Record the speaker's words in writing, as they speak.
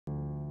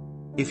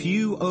If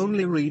you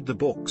only read the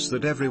books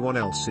that everyone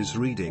else is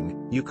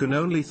reading, you can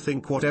only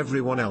think what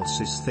everyone else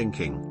is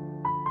thinking.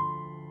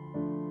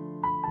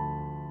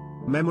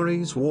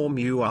 Memories warm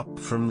you up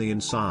from the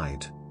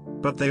inside,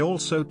 but they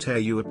also tear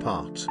you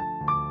apart.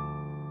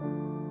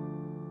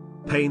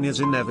 Pain is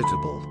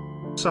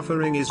inevitable.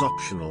 Suffering is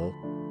optional.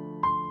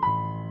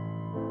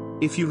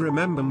 If you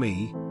remember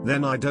me,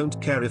 then I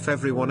don't care if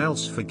everyone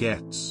else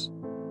forgets.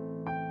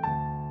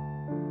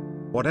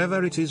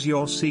 Whatever it is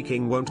you're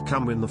seeking won't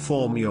come in the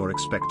form you're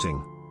expecting.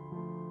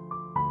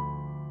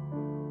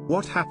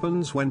 What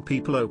happens when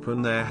people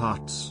open their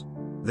hearts?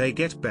 They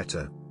get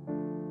better.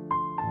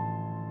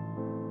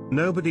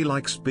 Nobody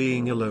likes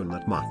being alone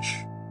that much.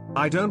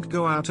 I don't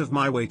go out of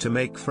my way to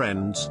make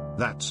friends,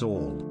 that's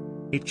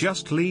all. It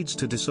just leads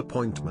to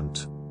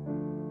disappointment.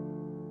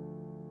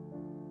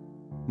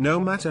 No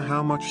matter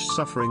how much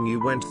suffering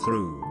you went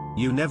through,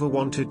 you never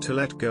wanted to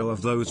let go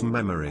of those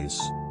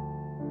memories.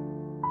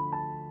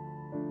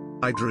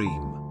 I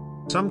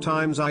dream.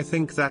 Sometimes I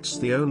think that's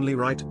the only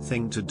right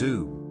thing to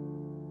do.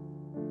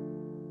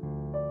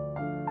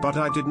 But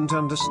I didn't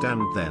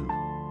understand then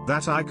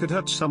that I could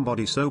hurt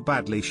somebody so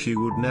badly she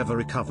would never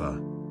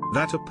recover.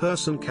 That a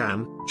person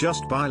can,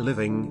 just by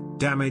living,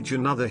 damage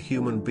another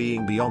human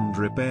being beyond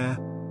repair.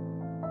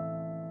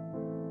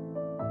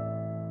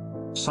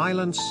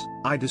 Silence,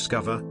 I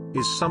discover,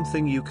 is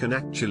something you can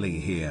actually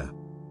hear.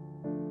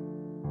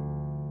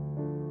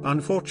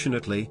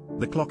 Unfortunately,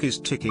 the clock is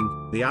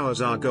ticking, the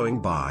hours are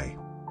going by.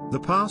 The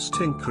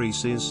past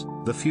increases,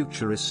 the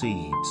future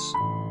recedes.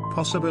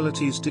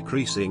 Possibilities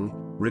decreasing,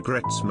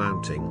 regrets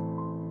mounting.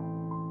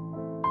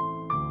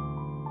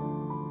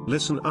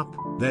 Listen up,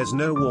 there's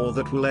no war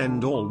that will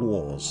end all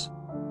wars.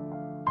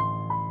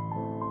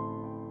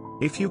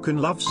 If you can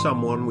love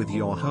someone with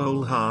your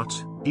whole heart,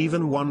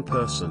 even one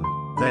person,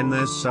 then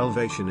there's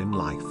salvation in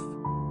life.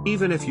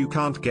 Even if you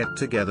can't get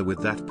together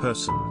with that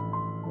person.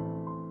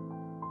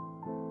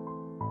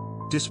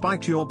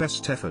 Despite your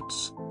best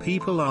efforts,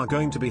 people are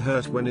going to be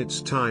hurt when it's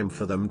time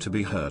for them to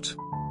be hurt.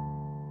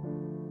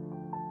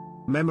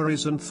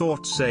 Memories and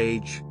thoughts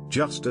age,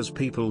 just as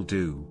people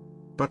do.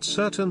 But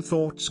certain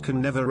thoughts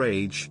can never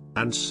age,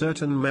 and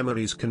certain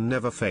memories can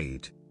never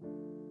fade.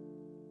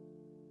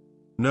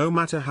 No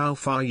matter how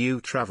far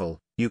you travel,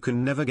 you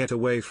can never get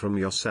away from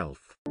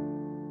yourself.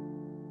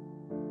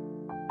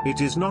 It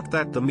is not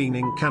that the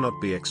meaning cannot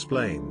be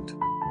explained.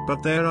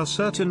 But there are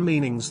certain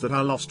meanings that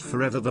are lost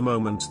forever the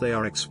moment they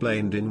are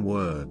explained in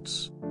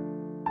words.